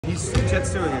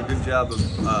Chet's doing a good job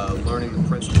of learning the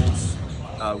principles,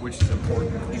 which is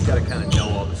important. He's got to kind of know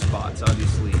all the spots.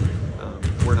 Obviously,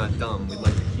 we're not dumb. We'd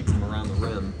like to keep him around the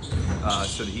rim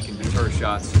so that he can deter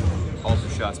shots, alter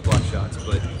shots, block shots.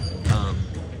 But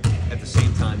at the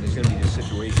same time, there's going to be just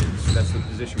situations. That's the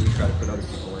position we try to put other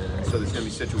people in. And so there's going to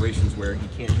be situations where he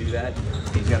can't do that.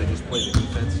 He's got to just play the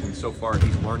defense. And so far,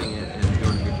 he's learning it and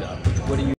doing a good job. What do you